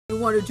I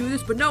want to do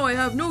this, but now I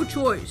have no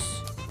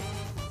choice.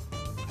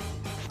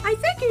 I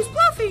think he's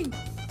bluffing.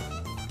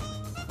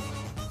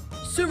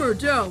 Simmer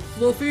down,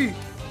 Fluffy.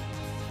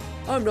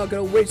 I'm not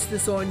gonna waste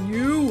this on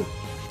you.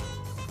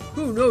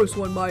 Who knows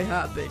what might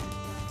happen?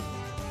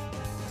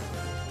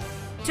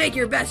 Take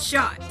your best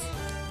shot.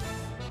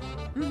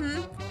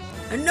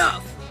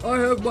 Enough. I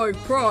have my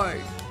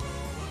pride.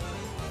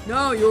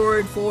 Now you're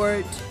in for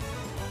it.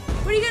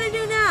 What are you gonna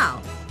do now?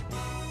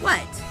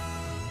 What?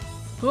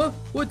 Huh?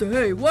 What the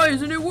hey? Why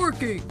isn't it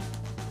working?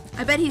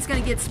 I bet he's gonna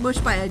get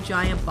smushed by a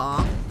giant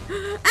bomb.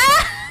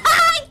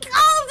 I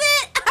called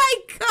it! I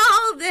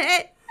called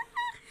it!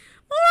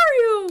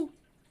 Mario!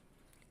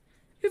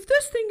 If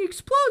this thing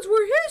explodes,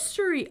 we're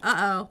history.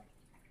 Uh-oh.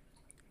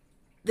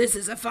 This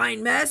is a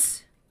fine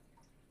mess.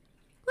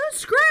 Let's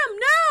scram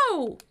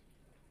now!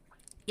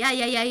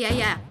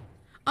 Yeah.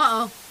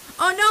 Uh-oh.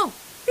 Oh, no!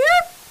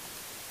 Yep.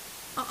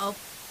 Uh-oh.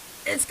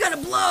 It's gonna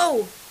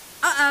blow!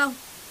 Uh-oh.